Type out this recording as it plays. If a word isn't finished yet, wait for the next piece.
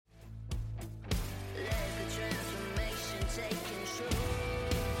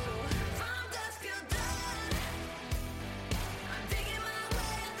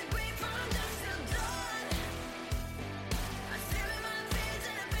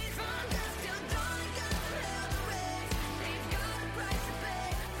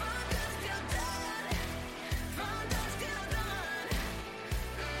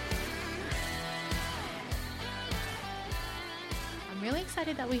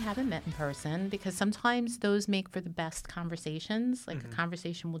excited that we haven't met in person because sometimes those make for the best conversations. Like a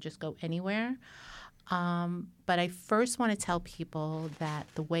conversation will just go anywhere. But I first want to tell people that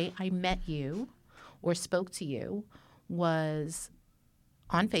the way I met you or spoke to you was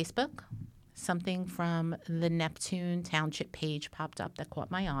on Facebook. Something from the Neptune Township page popped up that caught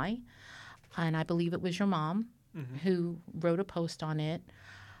my eye. And I believe it was your mom who wrote a post on it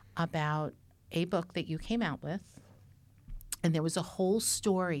about a book that you came out with. And there was a whole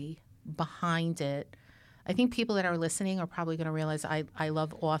story behind it. I think people that are listening are probably going to realize I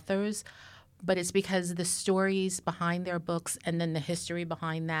love authors, but it's because the stories behind their books and then the history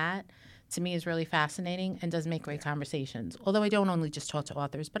behind that, to me, is really fascinating and does make great conversations. Although I don't only just talk to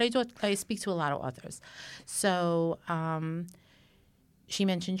authors, but I speak to a lot of authors. So she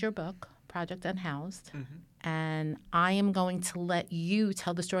mentioned your book, Project Unhoused, and I am going to let you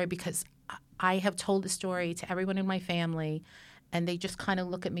tell the story because I have told the story to everyone in my family, and they just kind of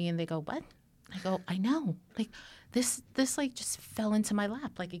look at me and they go, "What?" I go, "I know. Like this like just fell into my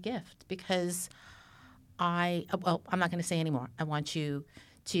lap like a gift because I'm not going to say anymore. I want you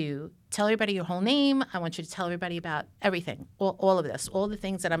to tell everybody your whole name. I want you to tell everybody about everything, all of this, all the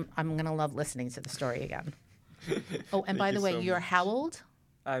things that I'm going to love listening to the story again." Oh, and by the way, you're how old?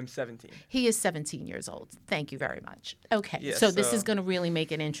 I'm 17. He is 17 years old. Thank you very much. Okay, Yeah, so this is going to really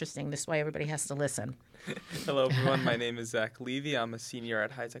make it interesting. This is why everybody has to listen. Hello, everyone. My name is Zac Levy. I'm a senior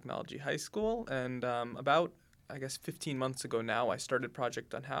at High Technology High School. And about, 15 months ago now, I started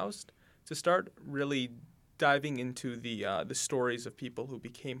Project Unhoused to start really diving into the stories of people who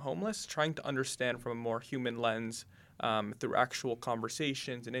became homeless, trying to understand from a more human lens through actual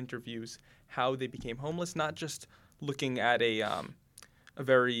conversations and interviews how they became homeless, not just looking at a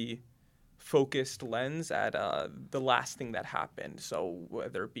very focused lens at the last thing that happened. So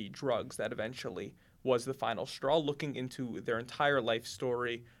whether it be drugs that eventually was the final straw, looking into their entire life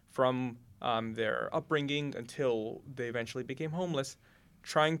story from their upbringing until they eventually became homeless,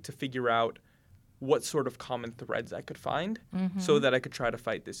 trying to figure out what sort of common threads I could find so that I could try to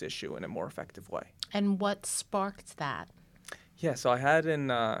fight this issue in a more effective way. And what sparked that? Yeah, so I had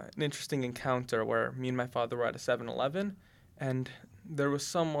an interesting encounter where me and my father were at a 7-Eleven, and there was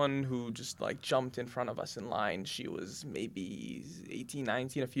someone who just jumped in front of us in line. She was maybe 18,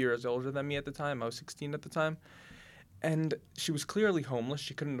 19, a few years older than me at the time. I was 16 at the time. And she was clearly homeless.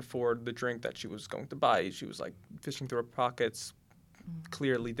 She couldn't afford the drink that she was going to buy. She was fishing through her pockets,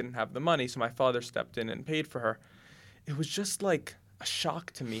 clearly didn't have the money. So my father stepped in and paid for her. It was just a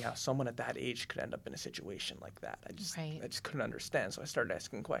shock to me how someone at that age could end up in a situation like that. I just couldn't understand. So I started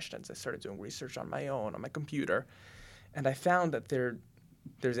asking questions. I started doing research on my own, on my computer. And I found that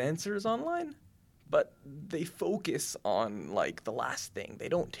there's answers online, but they focus on the last thing. They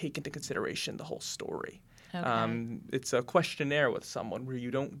don't take into consideration the whole story. Okay. It's a questionnaire with someone where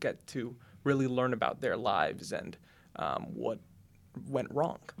you don't get to really learn about their lives and what went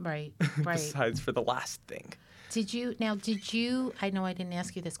wrong. Right. Besides for the last thing. Did you, I know I didn't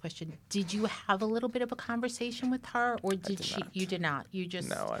ask you this question, did you have a little bit of a conversation with her, or did she? You did not. You just...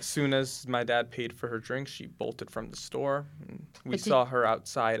 No, as soon as my dad paid for her drink, she bolted from the store. We saw her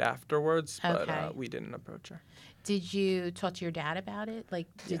outside afterwards, but we didn't approach her. Did you talk to your dad about it?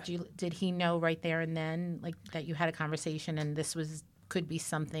 Did he know right there and then, that you had a conversation and this could be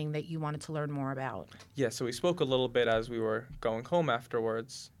something that you wanted to learn more about? Yeah, so we spoke a little bit as we were going home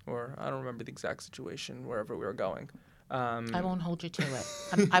afterwards, or I don't remember the exact situation, wherever we were going. I won't hold you to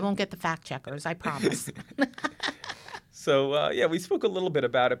it. I won't get the fact checkers, I promise. So, we spoke a little bit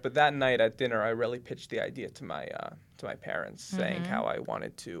about it, but that night at dinner, I really pitched the idea to my parents, saying how I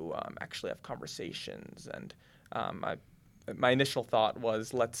wanted to actually have conversations. And my initial thought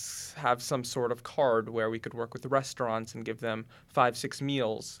was, let's have some sort of card where we could work with the restaurants and give them 5-6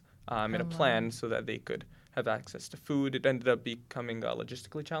 meals in a plan so that they could have access to food. It ended up becoming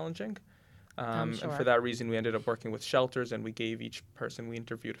logistically challenging. Sure. And for that reason, we ended up working with shelters, and we gave each person we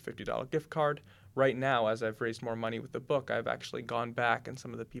interviewed a $50 gift card. Right now, as I've raised more money with the book, I've actually gone back, and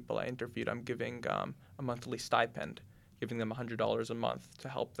some of the people I interviewed, I'm giving a monthly stipend, giving them $100 a month to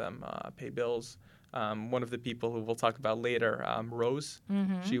help them pay bills. One of the people who we'll talk about later, Rose,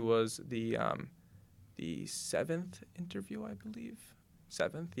 she was the 7th interview, I believe.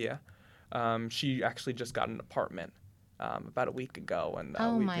 7th, yeah. She actually just got an apartment about a week ago, and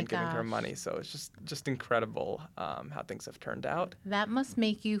we've been giving her money. So it's just incredible how things have turned out. That must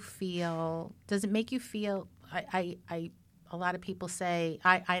make you feel. Does it make you feel? A lot of people say,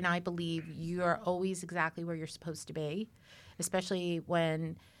 I believe you're always exactly where you're supposed to be, especially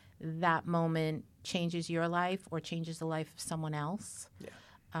when that moment changes your life or changes the life of someone else.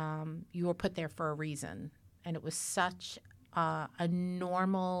 Yeah. You were put there for a reason, and it was such a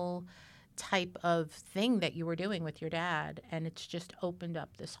normal type of thing that you were doing with your dad, and it's just opened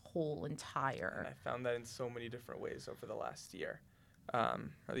up this whole entire. And I found that in so many different ways over the last year. A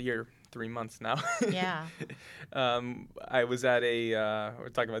year, 3 months now. Yeah. I was at we're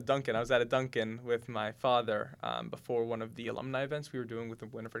talking about Duncan. I was at a Duncan with my father before one of the alumni events we were doing with the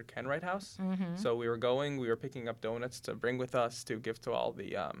Winifred Kenwright House. Mm-hmm. So we were picking up donuts to bring with us to give to all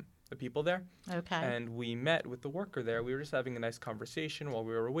the people there. Okay. And we met with the worker there. We were just having a nice conversation while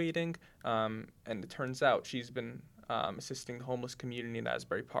we were waiting. And it turns out she's been assisting the homeless community in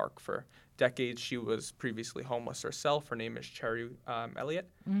Asbury Park for decades. She was previously homeless herself. Her name is Cherry Elliott.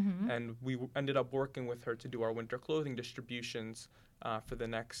 Mm-hmm. And we ended up working with her to do our winter clothing distributions for the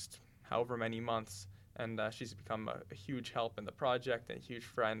next however many months. And she's become a huge help in the project and a huge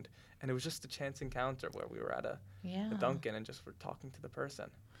friend. And it was just a chance encounter where we were at a Dunkin' and just were talking to the person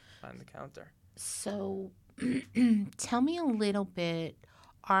behind the counter. So tell me a little bit,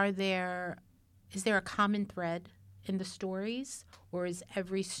 is there a common thread in the stories, or is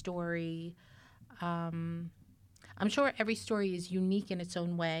every story, I'm sure every story is unique in its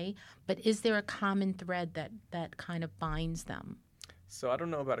own way, but is there a common thread that kind of binds them? So I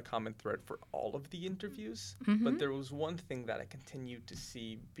don't know about a common thread for all of the interviews, but there was one thing that I continued to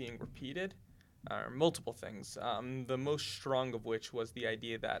see being repeated, multiple things. The most strong of which was the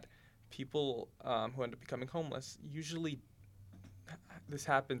idea that people who end up becoming homeless, usually this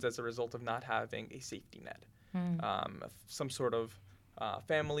happens as a result of not having a safety net. Some sort of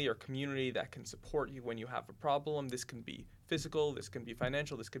family or community that can support you when you have a problem. This can be physical, this can be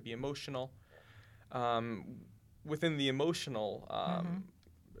financial, this could be emotional. Within the emotional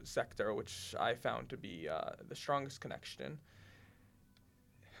sector, which I found to be the strongest connection,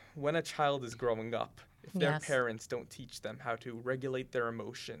 when a child is growing up, if their parents don't teach them how to regulate their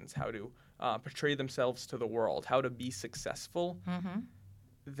emotions, how to portray themselves to the world, how to be successful,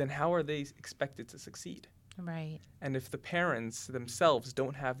 then how are they expected to succeed? Right. And if the parents themselves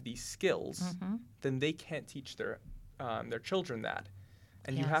don't have these skills, then they can't teach their children that.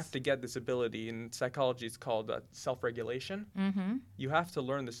 And you have to get this ability. In psychology, it's called self-regulation. You have to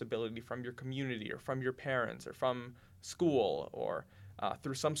learn this ability from your community or from your parents or from school or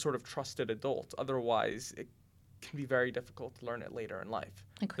through some sort of trusted adult. Otherwise, it can be very difficult to learn it later in life.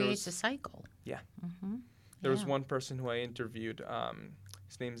 It creates a cycle. Yeah. There was one person who I interviewed.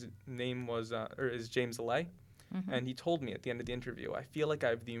 His name is James Allay. And he told me at the end of the interview, I feel like I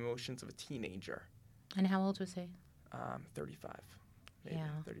have the emotions of a teenager. And how old was he? 35. Maybe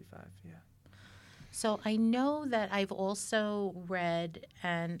 35, yeah. So I know that I've also read,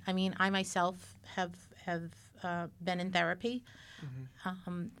 and I mean, I myself have been in therapy,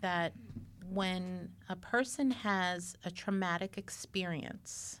 that when a person has a traumatic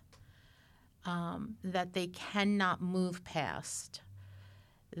experience that they cannot move past,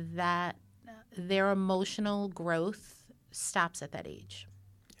 that their emotional growth stops at that age.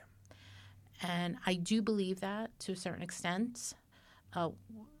 Yeah. And I do believe that to a certain extent. I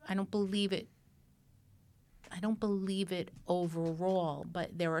don't believe it overall,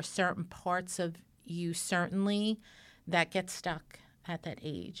 but there are certain parts of you certainly that get stuck at that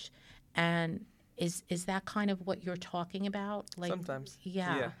age. And is that kind of what you're talking about? Like, sometimes.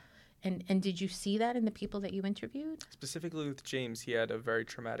 Yeah. And did you see that in the people that you interviewed? Specifically with James, he had a very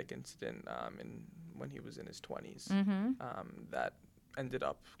traumatic incident when he was in his 20s that ended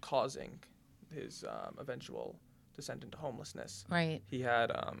up causing his eventual descent into homelessness. Right. He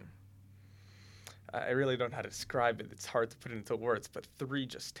had, I really don't know how to describe it. It's hard to put it into words, but 3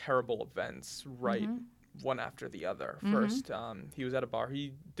 just terrible events one after the other. First, he was at a bar.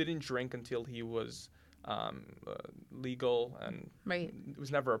 He didn't drink until he was legal, and it was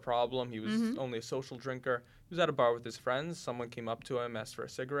never a problem. He was only a social drinker. He was at a bar with his friends. Someone came up to him, asked for a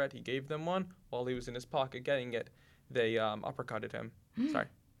cigarette. He gave them one. While he was in his pocket getting it, they uppercutted him. Sorry.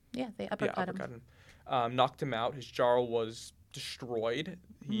 Yeah, they uppercut him. Knocked him out. His jaw was destroyed.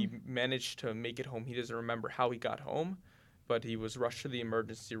 He managed to make it home. He doesn't remember how he got home, but he was rushed to the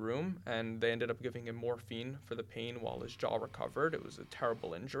emergency room, and they ended up giving him morphine for the pain while his jaw recovered. It was a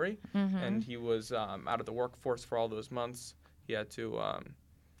terrible injury, and he was out of the workforce for all those months. He had to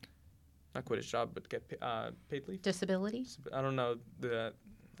not quit his job, but get paid leave. Disability? I don't know.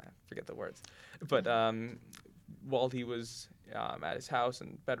 I forget the words. But while he was at his house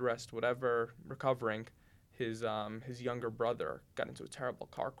and bed rest, whatever, recovering, his younger brother got into a terrible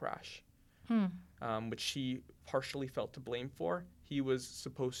car crash, which he partially felt to blame for. He was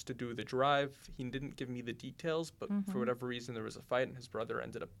supposed to do the drive. He didn't give me the details, but for whatever reason, there was a fight, and his brother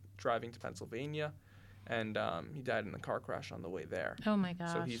ended up driving to Pennsylvania, and he died in a car crash on the way there. Oh, my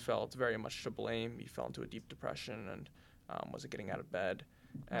gosh. So he felt very much to blame. He fell into a deep depression, and wasn't getting out of bed.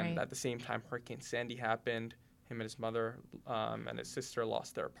 And Right. at the same time, Hurricane Sandy happened. Him and his mother and his sister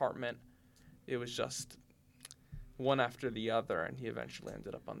lost their apartment. It was just one after the other, and he eventually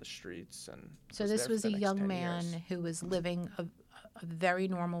ended up on the streets. And So was this there for was the a next young 10 man years. who was living a very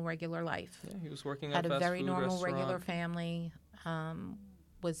normal, regular life. Yeah, he was working Had at a a fast very food normal, restaurant. regular family.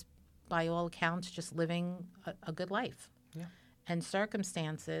 Was, by all accounts, just living a good life. Yeah. And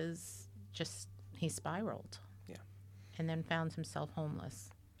circumstances, just he spiraled. Yeah. And then found himself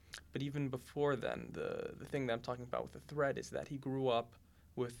homeless. But even before then, the thing that I'm talking about with the thread is that he grew up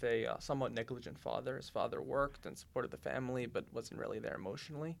with a somewhat negligent father. His father worked and supported the family, but wasn't really there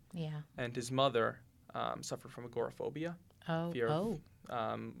emotionally. Yeah. And his mother suffered from agoraphobia, Oh. fear of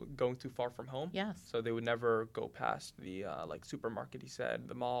going too far from home. Yes. So they would never go past the supermarket, he said,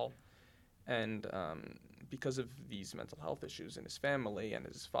 the mall. And because of these mental health issues in his family and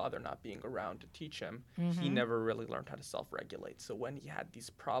his father not being around to teach him, he never really learned how to self-regulate. So when he had these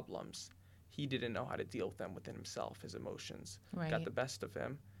problems, he didn't know how to deal with them within himself. His emotions got the best of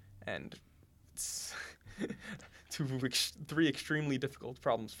him. And it's three extremely difficult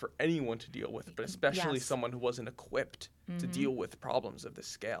problems for anyone to deal with, but especially someone who wasn't equipped to deal with problems of this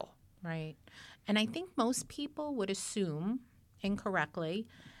scale. Right. And I think most people would assume, incorrectly,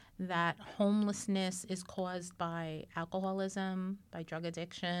 that homelessness is caused by alcoholism, by drug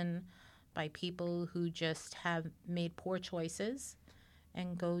addiction, by people who just have made poor choices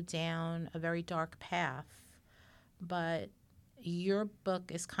and go down a very dark path. But your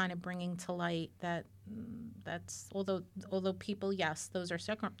book is kind of bringing to light that's although people, yes, those are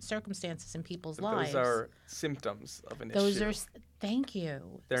circumstances in people's lives. Those are symptoms of an Those issue. Thank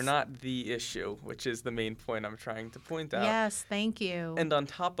you. They're not the issue, which is the main point I'm trying to point out. Yes, thank you. And on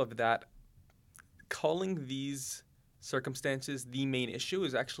top of that, calling these circumstances the main issue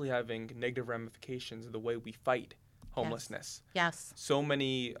is actually having negative ramifications in the way we fight homelessness. Yes. So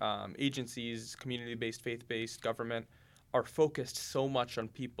many agencies, community-based, faith-based, government, are focused so much on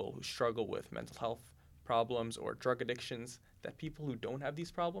people who struggle with mental health problems or drug addictions that people who don't have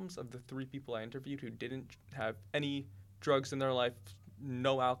these problems, of the 3 people I interviewed who didn't have any drugs in their life,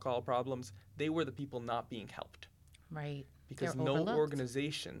 no alcohol problems, they were the people not being helped. Right. Because They're no overlooked.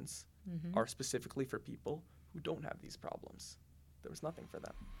 organizations are specifically for people who don't have these problems. There was nothing for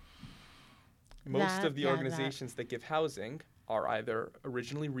them. Most of the organizations that give housing are either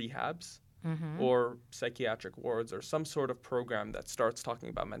originally rehabs or psychiatric wards or some sort of program that starts talking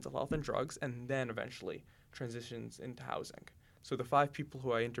about mental health and drugs and then eventually transitions into housing. So the 5 people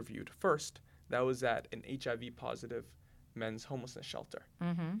who I interviewed first, that was at an HIV-positive men's homelessness shelter.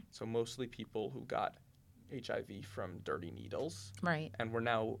 So mostly people who got HIV from dirty needles. Right. And were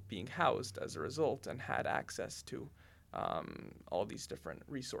now being housed as a result and had access to all these different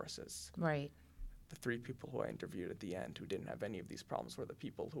resources. Right. The 3 people who I interviewed at the end who didn't have any of these problems were the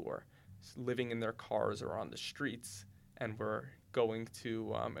people who were living in their cars or on the streets and were going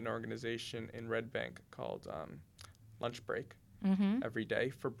to an organization in Red Bank called Lunch Break every day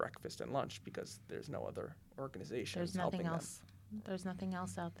for breakfast and lunch because there's no other organizations helping them. There's nothing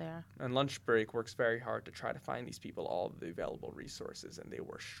else out there. And Lunch Break works very hard to try to find these people all of the available resources, and they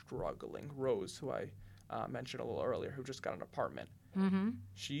were struggling. Rose, who I mentioned a little earlier, who just got an apartment,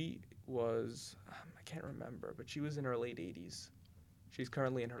 she was, I can't remember, but she was in her late 80s. She's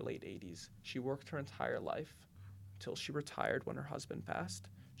currently in her late 80s. She worked her entire life until she retired when her husband passed.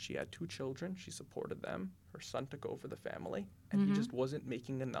 She had 2 children. She supported them. Her son took over the family, and he just wasn't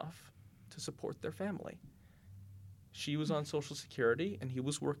making enough to support their family. She was on Social Security, and he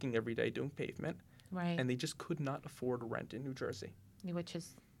was working every day doing pavement. Right. And they just could not afford rent in New Jersey. Which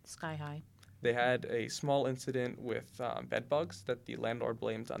is sky high. They had a small incident with bed bugs that the landlord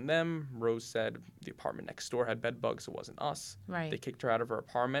blamed on them. Rose said the apartment next door had bed bugs. It wasn't us. Right. They kicked her out of her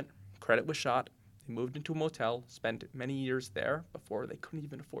apartment. Credit was shot. They moved into a motel, spent many years there before they couldn't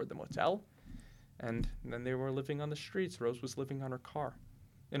even afford the motel. And then they were living on the streets. Rose was living in her car.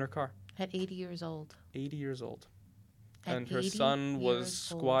 At 80 years old. 80 years old. At And her 80 son was years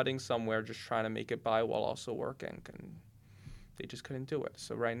squatting somewhere just trying to make it by while also working. And they just couldn't do it.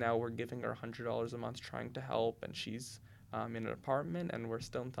 So right now we're giving her $100 a month trying to help. And she's in an apartment, and we're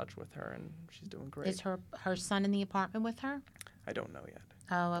still in touch with her, and she's doing great. Is her son in the apartment with her? I don't know yet.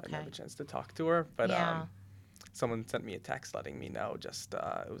 Oh, I okay. didn't have a chance to talk to her. But Yeah. someone sent me a text letting me know just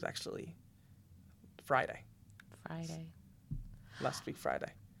it was actually Friday. Last week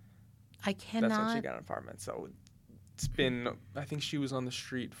Friday. I cannot. That's when she got an apartment. So it's been, I think she was on the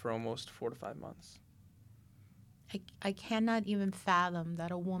street for almost 4 to 5 months. I cannot even fathom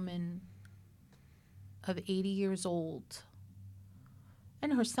that a woman of 80 years old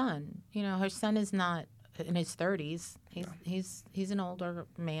and her son, her son is not in his 30s. He's an older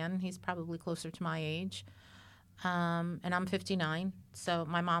man. He's probably closer to my age. And I'm 59. So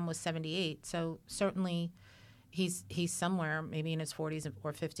my mom was 78. So certainly he's somewhere maybe in his 40s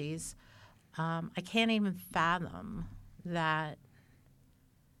or 50s. I can't even fathom that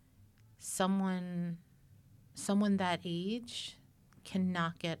someone that age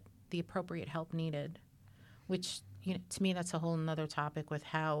cannot get the appropriate help needed, which, to me, that's a whole nother topic with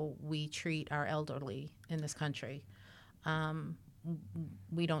how we treat our elderly in this country.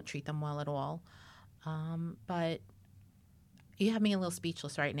 We don't treat them well at all. But you have me a little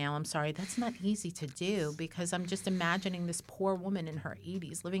speechless right now. I'm sorry. That's not easy to do, because I'm just imagining this poor woman in her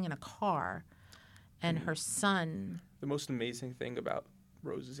 80s living in a car, and her son. The most amazing thing about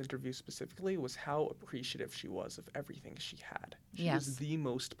Rose's interview specifically was how appreciative she was of everything she had. She was the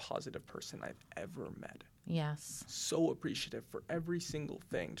most positive person I've ever met. Yes. So appreciative for every single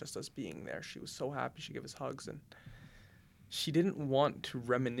thing, just us being there. She was so happy. She gave us hugs, and she didn't want to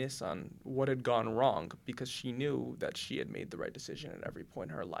reminisce on what had gone wrong, because she knew that she had made the right decision at every point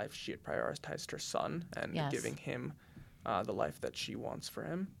in her life. She had prioritized her son and giving him the life that she wants for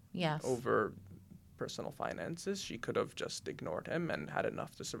him over personal finances. She could have just ignored him and had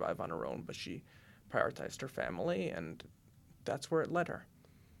enough to survive on her own, but she prioritized her family, and that's where it led her.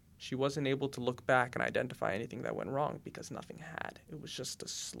 She wasn't able to look back and identify anything that went wrong, because nothing had. It was just a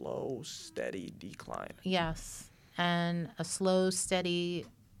slow, steady decline. Yes, and a slow, steady,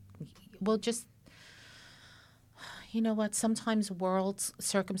 just, you know what, sometimes worlds,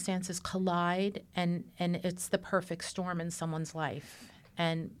 circumstances collide, and it's the perfect storm in someone's life.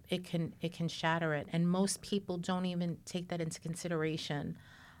 And it can shatter it. And most people don't even take that into consideration.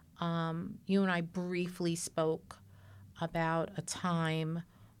 You and I briefly spoke about a time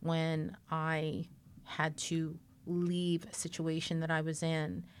when I had to leave a situation that I was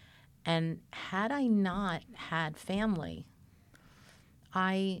in. And had I not had family,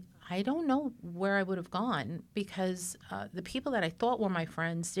 I don't know where I would have gone, because the people that I thought were my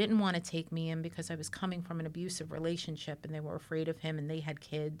friends didn't want to take me in, because I was coming from an abusive relationship, and they were afraid of him, and they had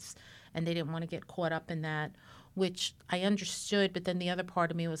kids, and they didn't want to get caught up in that, which I understood. But then the other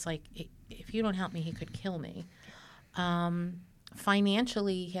part of me was like, if you don't help me, he could kill me.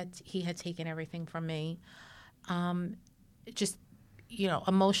 Financially, he had taken everything from me. Just,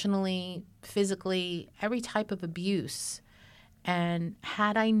 emotionally, physically, every type of abuse. And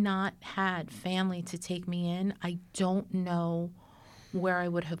had I not had family to take me in, I don't know where I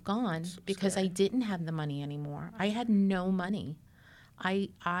would have gone, because I didn't have the money anymore. I had no money.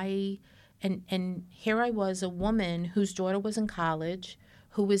 And here I was, a woman whose daughter was in college,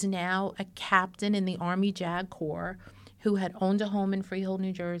 who was now a captain in the Army JAG Corps, who had owned a home in Freehold,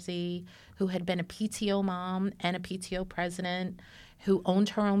 New Jersey, who had been a PTO mom and a PTO president, who owned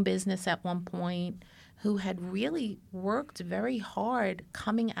her own business at one point, who had really worked very hard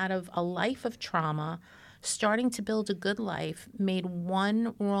coming out of a life of trauma, starting to build a good life, made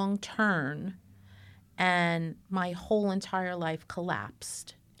one wrong turn, and my whole entire life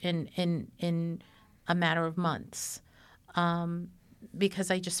collapsed in a matter of months,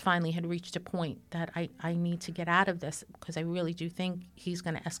 because I just finally had reached a point that I need to get out of this, because I really do think he's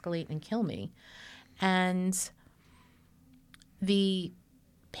going to escalate and kill me. And the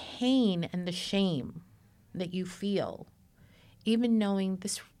pain and the shame that you feel, even knowing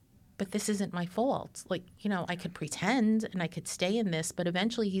this, but this isn't my fault. Like, I could pretend and I could stay in this, but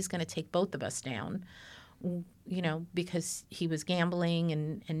eventually he's going to take both of us down, because he was gambling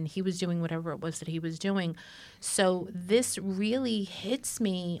and he was doing whatever it was that he was doing. So this really hits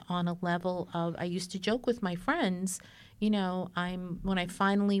me on a level of, I used to joke with my friends, when I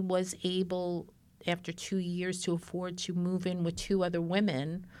finally was able, after 2 years, to afford to move in with 2 other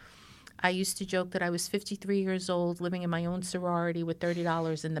women, I used to joke that I was 53 years old, living in my own sorority with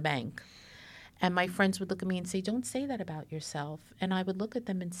 $30 in the bank. And my friends would look at me and say, "Don't say that about yourself." And I would look at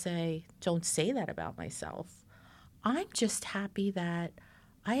them and say, "Don't say that about myself. I'm just happy that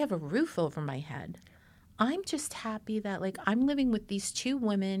I have a roof over my head. I'm just happy that, I'm living with these 2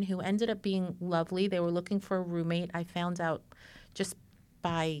 women who ended up being lovely. They were looking for a roommate. I found out just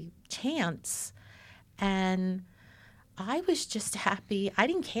by chance. And I was just happy. I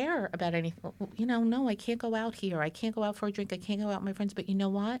didn't care about anything. No, I can't go out here. I can't go out for a drink. I can't go out with my friends. But you know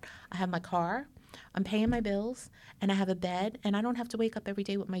what? I have my car. I'm paying my bills. And I have a bed. And I don't have to wake up every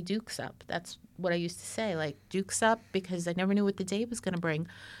day with my dukes up. That's what I used to say, dukes up, because I never knew what the day was going to bring.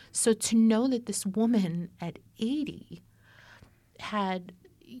 So to know that this woman at 80 had,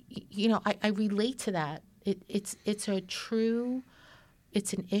 I relate to that. It's an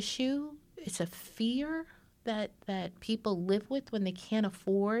issue. It's a fear that people live with when they can't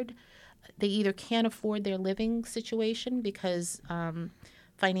afford they either can't afford their living situation because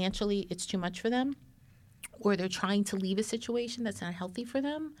financially it's too much for them, or they're trying to leave a situation that's not healthy for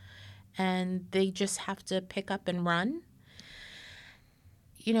them, and they just have to pick up and run.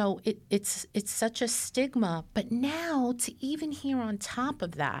 It's such a stigma. But now to even hear on top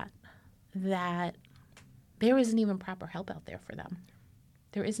of that there isn't even proper help out there for them.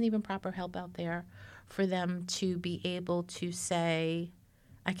 There isn't even proper help out there for them to be able to say,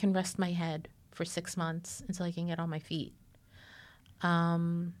 I can rest my head for 6 months until I can get on my feet.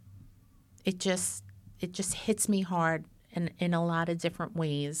 It just hits me hard in a lot of different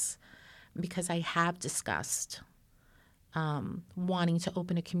ways, because I have discussed wanting to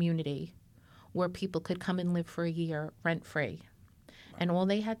open a community where people could come and live for a year rent-free. And all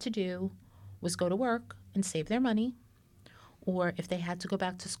they had to do was go to work and save their money, or if they had to go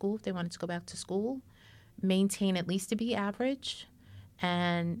back to school, if they wanted to go back to school, maintain at least a B average.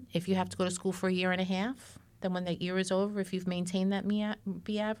 And if you have to go to school for a year and a half, then when that year is over, if you've maintained that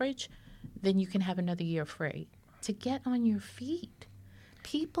B average, then you can have another year free to get on your feet.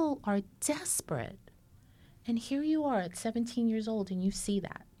 People are desperate. And here you are at 17 years old and you see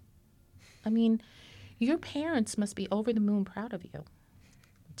that. I mean, your parents must be over the moon proud of you.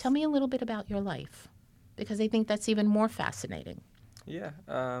 Tell me a little bit about your life, because I think that's even more fascinating. Yeah.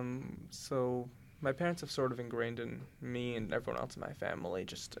 So my parents have sort of ingrained in me and everyone else in my family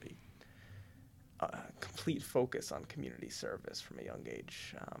just a complete focus on community service from a young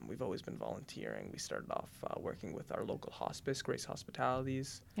age. We've always been volunteering. We started off working with our local hospice, Grace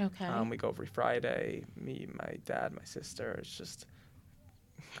Hospitalities. Okay. We go every Friday. Me, my dad, my sister. It's just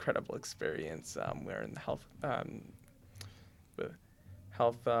incredible experience. We're in the health. Why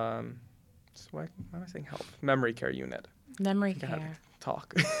am I saying health? Memory care unit. Memory care.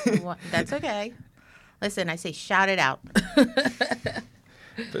 Talk. That's okay. Listen, I say shout it out.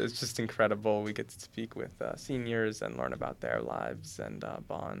 But it's just incredible. We get to speak with seniors and learn about their lives and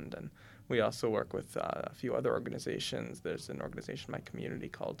bond. And we also work with a few other organizations. There's an organization in my community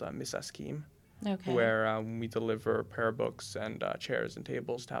called Miss Eskeem, where we deliver prayer books and chairs and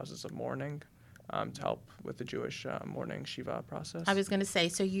tables to houses of mourning to help with the Jewish mourning Shiva process. I was going to say,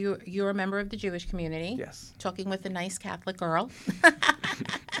 so you're a member of the Jewish community. Yes. Talking with a nice Catholic girl.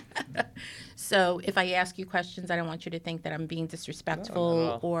 So if I ask you questions, I don't want you to think that I'm being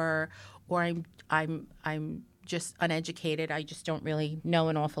disrespectful or I'm just uneducated. I just don't really know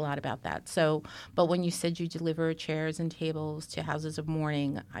an awful lot about that. So, but when you said you deliver chairs and tables to houses of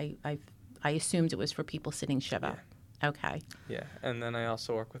mourning, I assumed it was for people sitting Shiva. Yeah. Okay. Yeah, and then I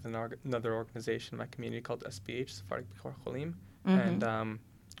also work with another organization in my community called SBH, Sephardic Bikor Cholim, and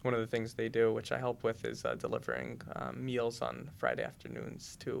one of the things they do, which I help with, is delivering meals on Friday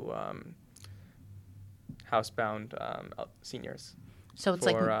afternoons to housebound seniors. So it's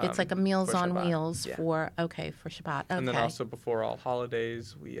like a Meals on Wheels for Shabbat. Okay. And then also before all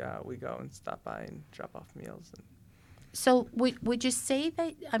holidays, we go and stop by and drop off meals. So would you say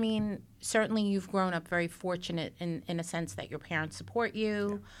that, I mean, certainly you've grown up very fortunate in a sense that your parents support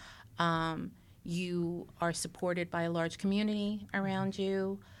you. Yeah. You are supported by a large community around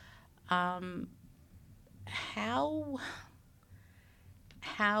you. How,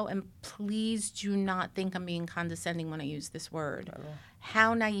 and please do not think I'm being condescending when I use this word,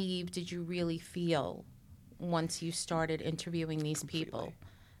 how naive did you really feel once you started interviewing these people?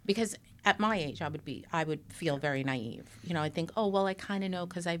 Because at my age, I would feel very naive. I think, oh, well, I kind of know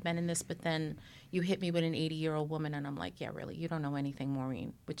because I've been in this, but then you hit me with an 80-year-old woman, and I'm like, yeah, really, you don't know anything,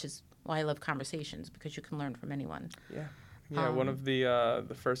 Maureen, which is why I love conversations, because you can learn from anyone. Yeah. Yeah, one of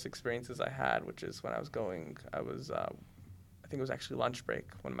the first experiences I had, which is when I think it was actually lunch break,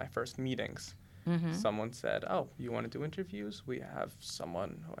 one of my first meetings. Mm-hmm. Someone said, oh, you want to do interviews? We have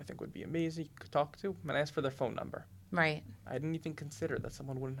someone who I think would be amazing you could talk to. And I asked for their phone number. Right. I didn't even consider that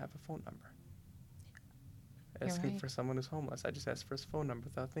someone wouldn't have a phone number. Asking for someone who's homeless. I just asked for his phone number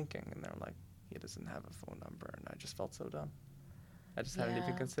without thinking. And they're like, he doesn't have a phone number. And I just felt so dumb. I just hadn't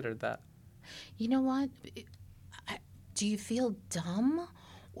even considered that. You know what? Do you feel dumb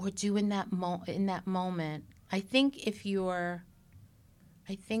or do in that moment? I think if you're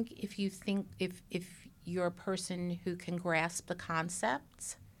a person who can grasp the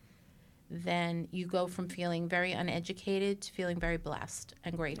concepts, then you go from feeling very uneducated to feeling very blessed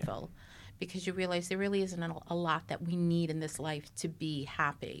and grateful, because you realize there really isn't a lot that we need in this life to be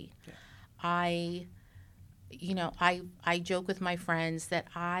happy. Yeah. I joke with my friends that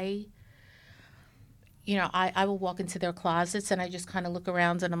I will walk into their closets and I just kind of look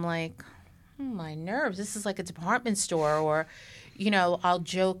around and I'm like, my nerves, this is like a department store. Or, I'll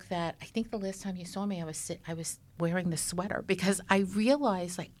joke that I think the last time you saw me, wearing the sweater because I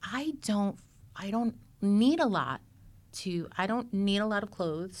realized like I don't need a lot I don't need a lot of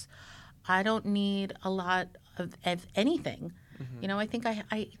clothes. I don't need a lot of anything. Mm-hmm. You know, I think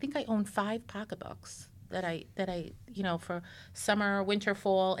I own 5 pocketbooks that I for summer, winter,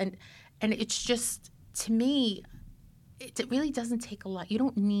 fall, and it's just to me it really doesn't take a lot. You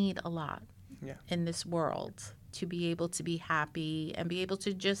don't need a lot in this world to be able to be happy and be able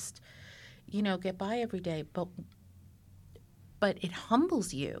to just get by every day. But it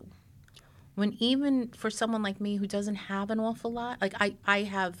humbles you when even for someone like me who doesn't have an awful lot. Like I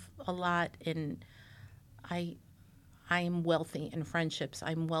have a lot in I am wealthy in friendships.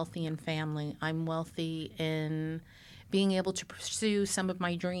 I'm wealthy in family. I'm wealthy in being able to pursue some of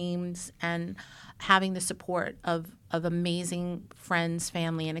my dreams and having the support of amazing friends,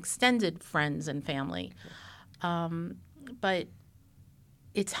 family, and extended friends and family. But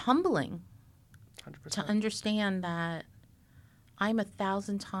it's humbling 100%. to understand that I'm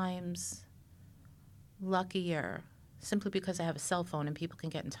 1,000 times luckier simply because I have a cell phone and people can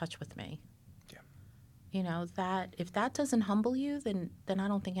get in touch with me. That if that doesn't humble you, then I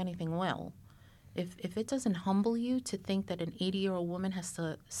don't think anything will. If it doesn't humble you to think that an 80-year-old woman has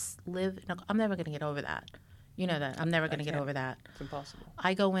to live, I'm never going to get over that. You know that. I'm never going to get over that. It's impossible.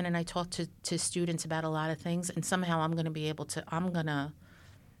 I go in and I talk to students about a lot of things, and somehow I'm going to be able to, I'm going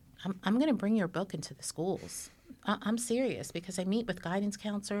to bring your book into the schools. I'm serious because I meet with guidance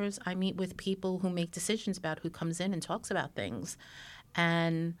counselors. I meet with people who make decisions about who comes in and talks about things.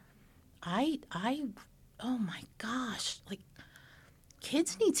 And oh my gosh, like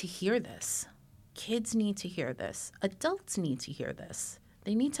kids need to hear this. Kids need to hear this. Adults need to hear this.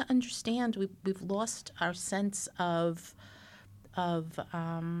 They need to understand we've lost our sense of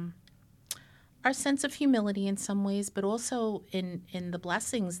humility in some ways, but also in the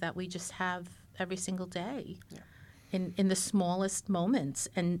blessings that we just have every single day. Yeah. In the smallest moments.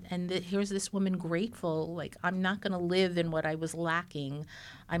 And here's this woman grateful, like, I'm not going to live in what I was lacking.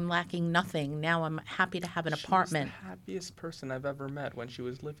 I'm lacking nothing. Now I'm happy to have an apartment. She was the happiest person I've ever met when she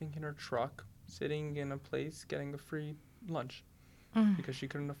was living in her truck, sitting in a place, getting a free lunch because she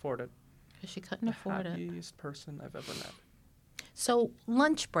couldn't afford it. Because she couldn't afford it. The happiest person I've ever met. So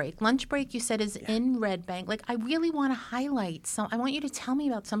lunch break you said is in Red Bank. Like, I really want to highlight I want you to tell me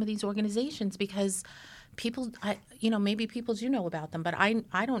about some of these organizations because people, maybe people do know about them, but I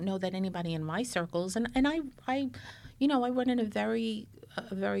don't know that anybody in my circles, and I run in a very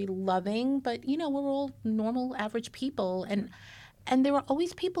loving, but we're all normal, average people, and there are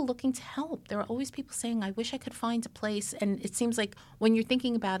always people looking to help. There are always people saying, I wish I could find a place, and it seems like when you're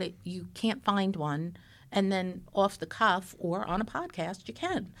thinking about it, you can't find one, and then off the cuff or on a podcast, you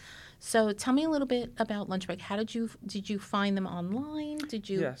can. So tell me a little bit about Lunch Break. How did you find them online?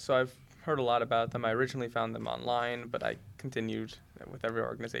 Yeah, so I've heard a lot about them. I originally found them online, but I continued with every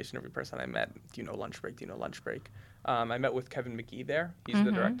organization, every person I met. Do you know Lunch Break? Do you know Lunch Break? I met with Kevin McGee there. He's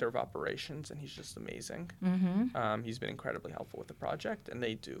the director of operations, and he's just amazing. He's been incredibly helpful with the project, and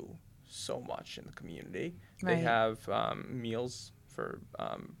they do so much in the community. Right. They have meals for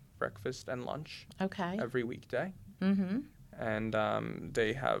breakfast and lunch every weekday. And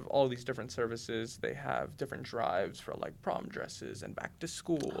they have all these different services. They have different drives for like prom dresses and back to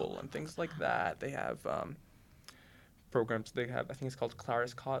school and things like that. They have programs. They have, I think it's called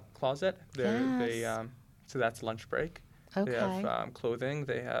Clara's Closet. So that's lunch break. They have clothing.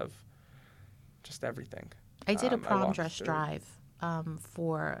 They have just everything. I did a prom dress drive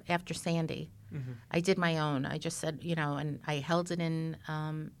for after Sandy. I did my own. I just said, and I held it in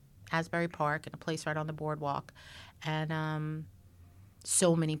Asbury Park in a place right on the boardwalk. And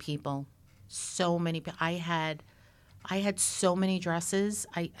so many people. I had so many dresses.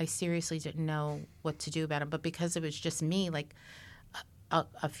 I seriously didn't know what to do about them. But because it was just me, like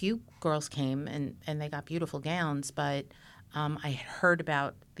a few girls came and they got beautiful gowns. But I had heard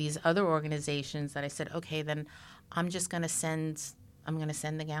about these other organizations that I said, okay, then I'm going to send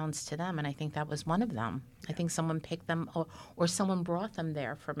the gowns to them. And I think that was one of them. I think someone picked them or someone brought them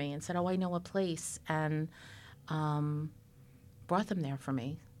there for me and said, oh, I know a place. And brought them there for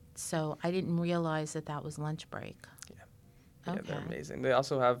me. So I didn't realize that was Lunch Break. Yeah, they're amazing. They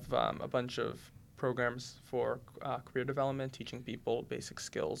also have a bunch of programs for career development, teaching people basic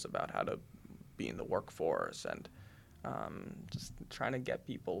skills about how to be in the workforce and just trying to get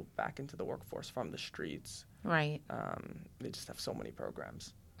people back into the workforce from the streets. Right. They just have so many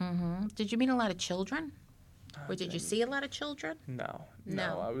programs. Did you meet a lot of children? Or did you see a lot of children? No.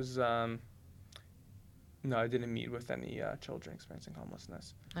 I was... No, I didn't meet with any children experiencing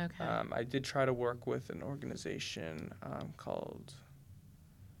homelessness. Okay. I did try to work with an organization called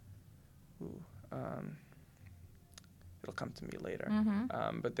it'll come to me later.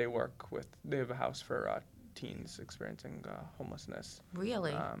 But they have a house for teens experiencing homelessness.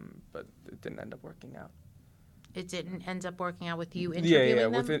 Really? But it didn't end up working out. It didn't end up working out with you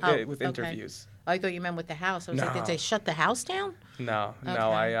interviewing them? With interviews. I thought you meant with the house. I was like, No. did they shut the house down? No.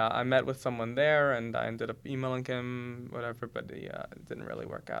 I met with someone there, and I ended up emailing him, whatever, but it didn't really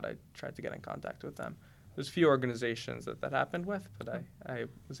work out. I tried to get in contact with them. There's a few organizations that happened with, but I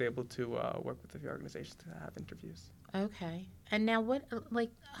was able to work with a few organizations to have interviews. Okay. And now what, oh my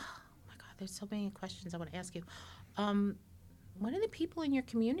God, there's so many questions I want to ask you. What do the people in your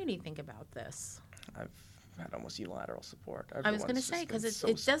community think about this? I've had almost unilateral support. I was going to say, because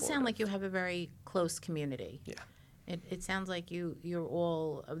it does sound like you have a very close community. Yeah. It sounds like you're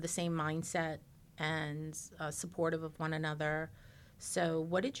all of the same mindset and supportive of one another. So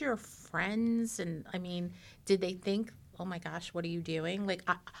what did your friends, did they think, oh my gosh, what are you doing? Like,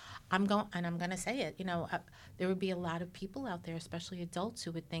 I'm going to say it, there would be a lot of people out there, especially adults,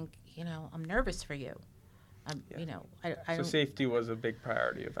 who would think, I'm nervous for you. So safety was a big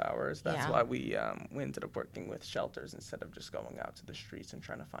priority of ours. That's why we ended up working with shelters instead of just going out to the streets and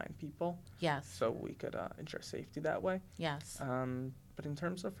trying to find people. Yes. So we could ensure safety that way. Yes. But in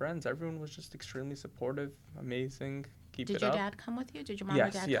terms of friends, everyone was just extremely supportive, amazing. Did your dad come with you? Did your mom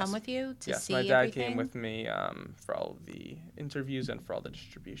or dad come with you to see everything? Yes, my dad came with me for all of the interviews and for all the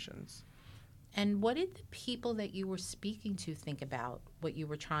distributions. And what did the people that you were speaking to think about what you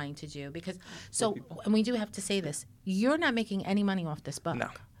were trying to do? Because, and we do have to say this, you're not making any money off this book. No.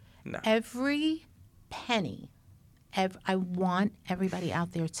 Every penny, I want everybody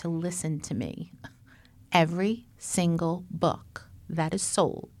out there to listen to me. Every single book that is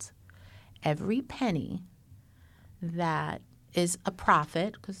sold, every penny that is a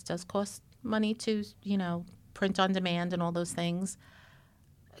profit, because it does cost money to, print on demand and all those things,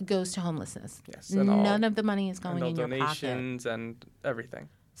 goes to homelessness. Yes. None of the money is going in your pocket. Donations and everything.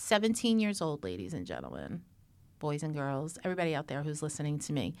 17 years old, ladies and gentlemen, boys and girls, everybody out there who's listening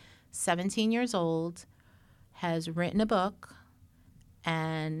to me, 17 years old, has written a book,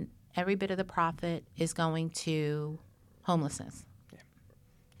 and every bit of the profit is going to homelessness. Yeah.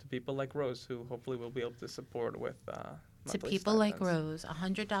 To people like Rose, who hopefully we'll be able to support with to people like Rose,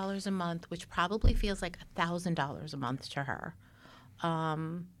 $100 a month, which probably feels like $1,000 a month to her.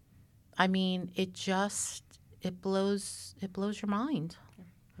 It blows your mind.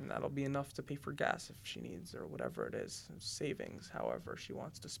 And that'll be enough to pay for gas if she needs, or whatever it is, savings, however she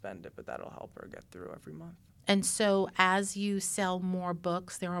wants to spend it, but that'll help her get through every month. And so as you sell more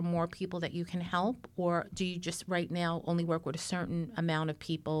books, there are more people that you can help, or do you just right now only work with a certain amount of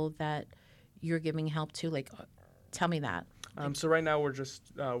people that you're giving help to? Like, tell me that. So right now we're just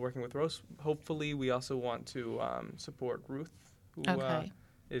working with Rose. Hopefully we also want to support Ruth, who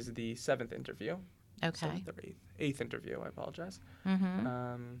is the 7th interview. Okay. 7th or 8th interview, I apologize.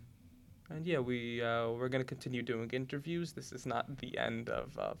 Mm-hmm. We're going to continue doing interviews. This is not the end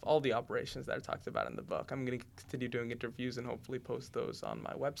of all the operations that I talked about in the book. I'm going to continue doing interviews and hopefully post those on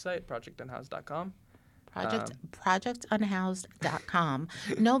my website, projectunhoused.com. Projectunhoused.com.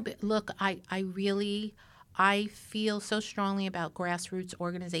 No, but look, I feel so strongly about grassroots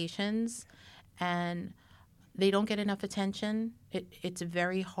organizations, and they don't get enough attention. It's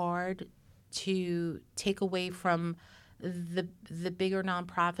very hard to take away from the bigger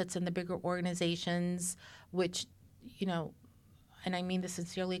nonprofits and the bigger organizations, which, and I mean this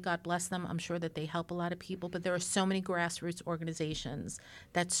sincerely, God bless them. I'm sure that they help a lot of people, but there are so many grassroots organizations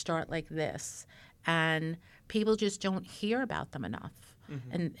that start like this, and people just don't hear about them enough.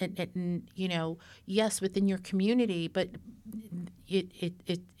 Mm-hmm. And yes, within your community, but it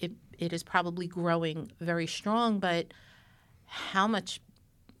is probably growing very strong. But how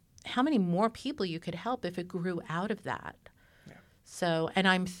many more people you could help if it grew out of that? Yeah. So, and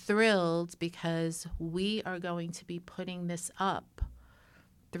I'm thrilled because we are going to be putting this up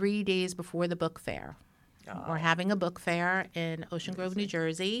 3 days before the book fair. Oh. We're having a book fair in Ocean Grove, New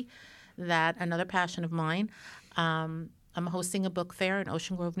Jersey. That another passion of mine. I'm hosting a book fair in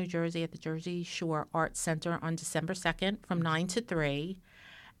Ocean Grove, New Jersey at the Jersey Shore Arts Center on December 2nd from 9 to 3.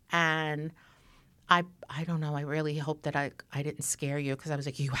 And I don't know, I really hope that I didn't scare you, because I was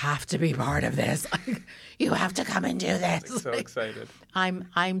like, you have to be part of this. You have to come and do this. I'm so excited.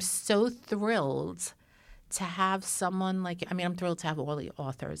 I'm so thrilled to have someone I'm thrilled to have all the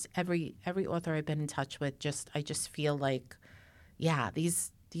authors. Every author I've been in touch with, I just feel like, yeah,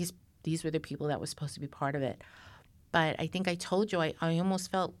 these were the people that were supposed to be part of it. But I think I told you, I almost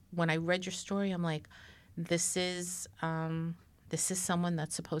felt when I read your story, I'm like, this is someone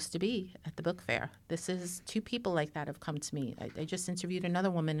that's supposed to be at the book fair. This is 2 people like that have come to me. I just interviewed another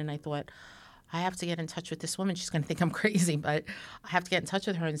woman, and I thought, I have to get in touch with this woman. She's going to think I'm crazy, but I have to get in touch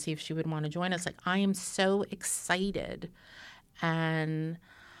with her and see if she would want to join us. Like, I am so excited. And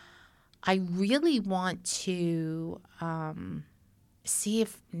I really want to see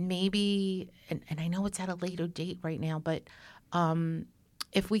if maybe, and I know it's at a later date right now, but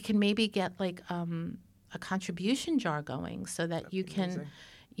if we can maybe get like a contribution jar going so that That'd you be can,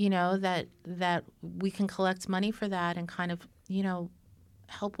 amazing. that we can collect money for that and kind of,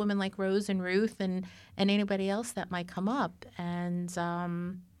 help women like Rose and Ruth and anybody else that might come up. And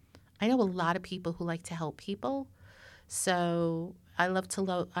I know a lot of people who like to help people. So I love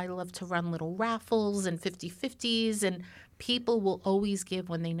to run little raffles and 50/50s, and people will always give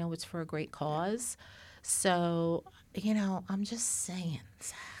when they know it's for a great cause. So, I'm just saying,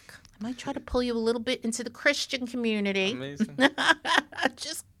 Zach, I might try to pull you a little bit into the Christian community. Amazing.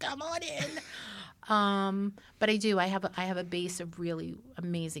 Just come on in. But I do. I have a base of really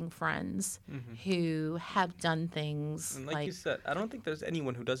amazing friends who have done things And like you said, I don't think there's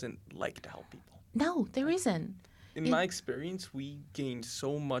anyone who doesn't like to help people. No, there isn't. In my experience, we gain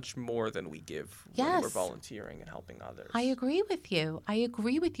so much more than we give when we're Yes. volunteering and helping others. I agree with you.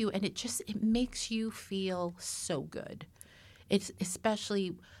 And it makes you feel so good. It's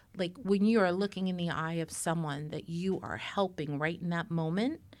especially like when you are looking in the eye of someone that you are helping right in that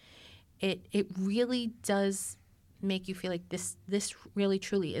moment. It really does make you feel like this really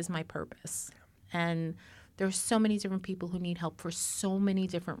truly is my purpose. And there's so many different people who need help for so many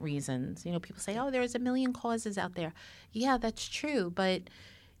different reasons. People say, "Oh, there's a million causes out there." Yeah, that's true, but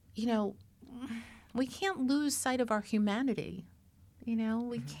we can't lose sight of our humanity.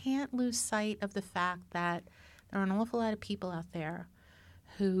 We can't lose sight of the fact that there are an awful lot of people out there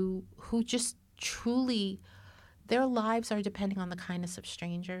who just truly, their lives are depending on the kindness of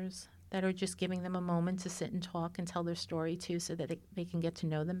strangers that are just giving them a moment to sit and talk and tell their story too, so that they can get to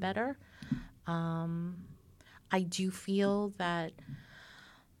know them better. I do feel that,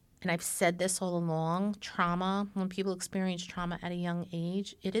 and I've said this all along, trauma, when people experience trauma at a young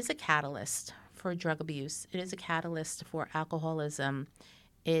age, it is a catalyst for drug abuse. It is a catalyst for alcoholism.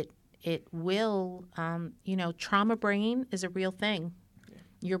 It will, trauma brain is a real thing. Yeah.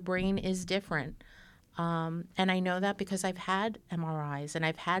 Your brain is different. And I know that because I've had MRIs and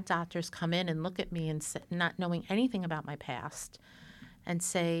I've had doctors come in and look at me and say, not knowing anything about my past, and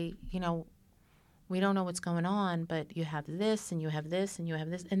say, we don't know what's going on, but you have this and you have this and you have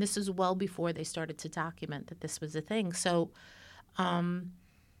this. And this is well before they started to document that this was a thing. So I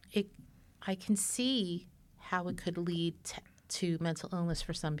can see how it could lead to mental illness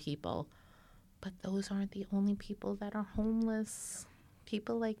for some people. But those aren't the only people that are homeless.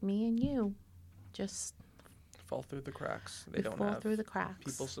 People like me and you just fall through the cracks. They don't fall have through the cracks.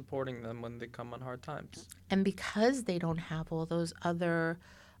 people supporting them when they come on hard times. And because they don't have all those other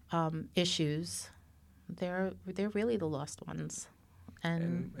issues, they're really the lost ones.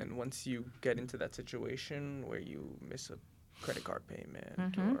 And once you get into that situation where you miss a credit card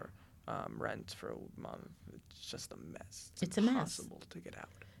payment or rent for a month, it's just a mess. It's a mess. Impossible to get out.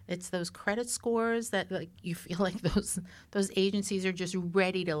 It's those credit scores that like you feel like those agencies are just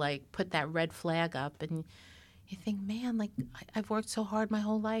ready to like put that red flag up, and you think, man, like I've worked so hard my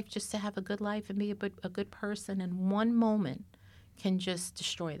whole life just to have a good life and be a good person, and one moment can just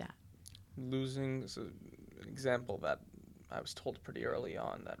destroy that. Losing is an example that I was told pretty early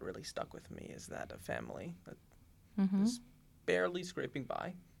on that really stuck with me is that a family that is barely scraping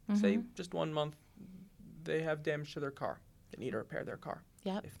by, say just 1 month, they have damage to their car. They need to repair their car.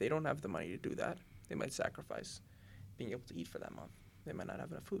 Yep. If they don't have the money to do that, they might sacrifice being able to eat for that month. They might not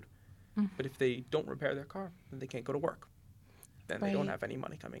have enough food. But if they don't repair their car, then they can't go to work. Then they don't have any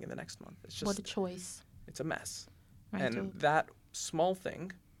money coming in the next month. It's just What a choice. It's a mess. Right, And that small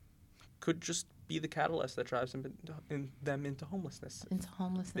thing could just be the catalyst that drives them into homelessness. Into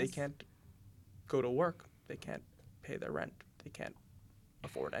homelessness. They can't go to work. They can't pay their rent. They can't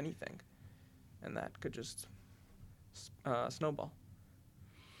afford anything. And that could just snowball.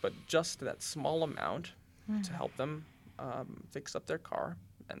 But just that small amount to help them fix up their car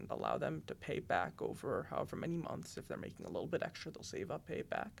and allow them to pay back over however many months. If they're making a little bit extra, they'll save up, pay it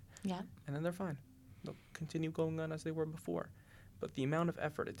back. Yeah. And then they're fine. They'll continue going on as they were before. But the amount of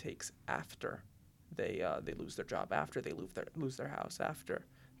effort it takes after they lose their job, after they lose their house, after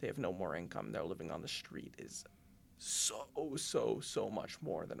they have no more income, they're living on the street, is so much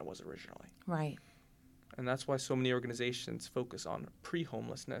more than it was originally. Right. And that's why so many organizations focus on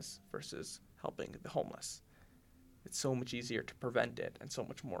pre-homelessness versus helping the homeless. It's so much easier to prevent it and so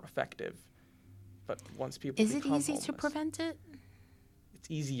much more effective. But once people Is it become easy homeless, to prevent it? it's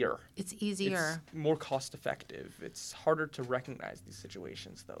easier. It's easier. It's more cost effective. It's harder to recognize these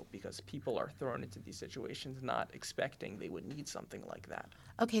situations, though, because people are thrown into these situations not expecting they would need something like that.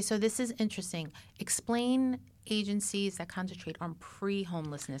 Okay, so this is interesting. Explain agencies that concentrate on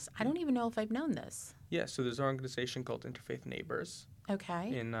pre-homelessness. I don't even know if I've known this. Yeah, so there's an organization called Interfaith Neighbors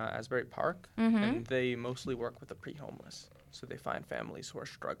Okay. in Asbury Park, and they mostly work with the pre-homeless. So they find families who are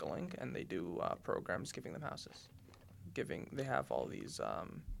struggling, and they do programs giving them houses. They have all these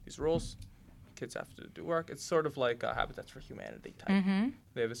rules. Kids have to do work. It's sort of like Habitats for Humanity type.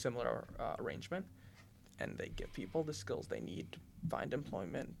 They have a similar arrangement, and they give people the skills they need to find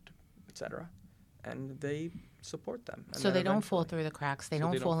employment, etc. And they support them. And So they don't fall through the cracks. They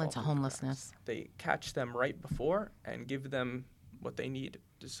don't fall into through the homelessness. cracks. They catch them right before and give them what they need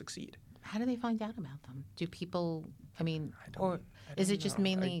to succeed. How do they find out about them? Do people, I is don't it just know.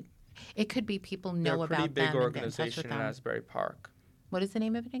 mainly, it could be people They're know a pretty about big them and get in touch organization with in them. Asbury Park. What is the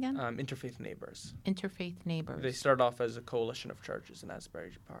name of it again? Interfaith Neighbors. Interfaith Neighbors. They started off as a coalition of churches in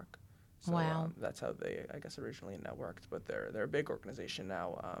Asbury Park. So, Wow. That's how they, I guess, originally networked. But they're a big organization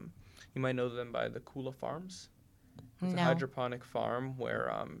now. You might know them by the Kula Farms. It's a hydroponic farm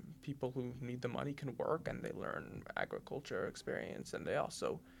where people who need the money can work, and they learn agriculture experience, and they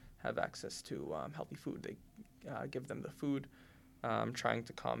also have access to healthy food. They give them the food, trying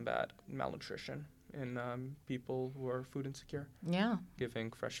to combat malnutrition in people who are food insecure. Yeah.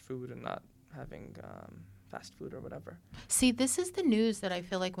 Giving fresh food and not having fast food or whatever. See, this is the news that I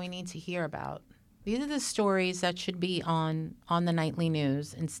feel like we need to hear about. These are the stories that should be on the nightly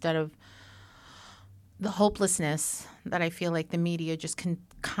news instead of the hopelessness that I feel like the media just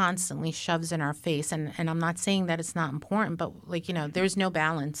constantly shoves in our face. And I'm not saying that it's not important, but there's no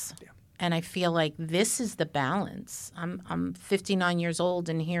balance. Yeah. And I feel like this is the balance. I'm 59 years old,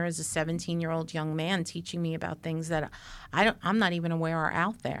 and here is a 17-year-old young man teaching me about things that I'm not even aware are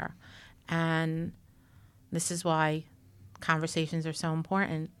out there. And this is why conversations are so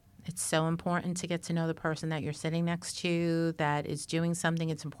important. It's so important to get to know the person that you're sitting next to that is doing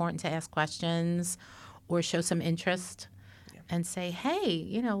something. It's important to ask questions or show some interest and say, hey,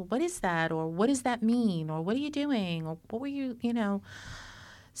 what is that? Or what does that mean? Or what are you doing? Or what were you,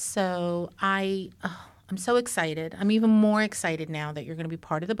 So I'm so excited. I'm even more excited now that you're going to be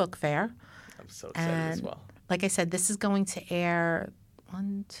part of the book fair. I'm so excited as well. Like I said, this is going to air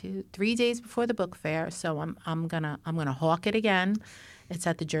 3 days before the book fair. So I'm gonna hawk it again. It's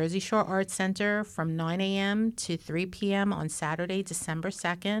at the Jersey Shore Arts Center from 9 a.m. to 3 p.m. on Saturday, December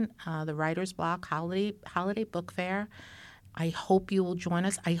 2nd, the Writer's Block Holiday Book Fair. I hope you will join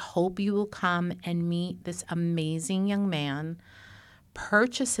us. I hope you will come and meet this amazing young man.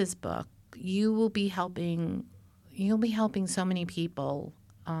 Purchase his book. You'll be helping so many people.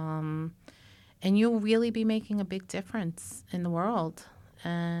 And you'll really be making a big difference in the world.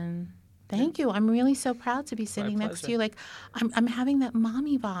 And thank you. I'm really so proud to be sitting next to you. Like, I'm having that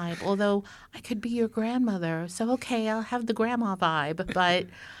mommy vibe, although I could be your grandmother. So, okay, I'll have the grandma vibe. But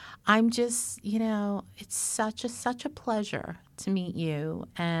I'm just, it's such a pleasure to meet you.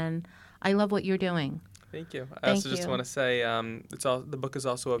 And I love what you're doing. Thank you. I also just want to say the book is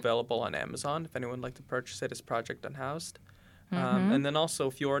also available on Amazon. If anyone would like to purchase it, it's Project Unhoused. And then also,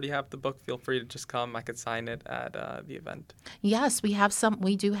 if you already have the book, feel free to just come. I could sign it at the event. Yes, we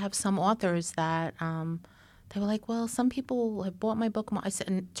do have some authors that they were like, well, some people have bought my book. I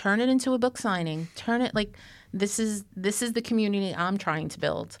said, turn it into a book signing. Turn it like this is the community I'm trying to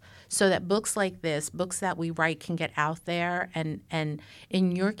build, so that books like this, books that we write, can get out there. And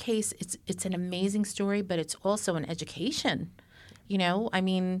in your case, it's an amazing story, but it's also an education.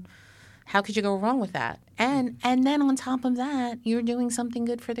 How could you go wrong with that? And then on top of that, you're doing something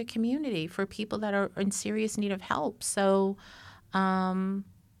good for the community, for people that are in serious need of help. So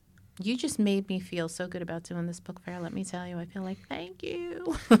you just made me feel so good about doing this book fair. Let me tell you, I feel like thank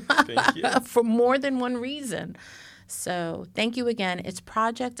you. Thank you. For more than one reason. So thank you again. It's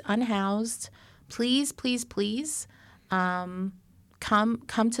Project Unhoused. Please, please, please come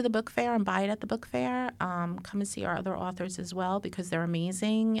to the book fair and buy it at the book fair. Come and see our other authors as well, because they're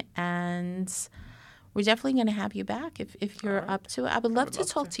amazing. And we're definitely going to have you back if you're up to it. I would love to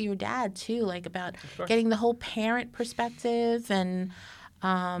talk to your dad, too, like about getting the whole parent perspective and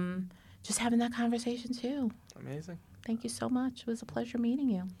just having that conversation, too. Amazing. Thank you so much. It was a pleasure meeting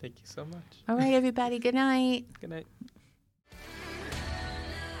you. Thank you so much. All right, everybody. Good night. Good night.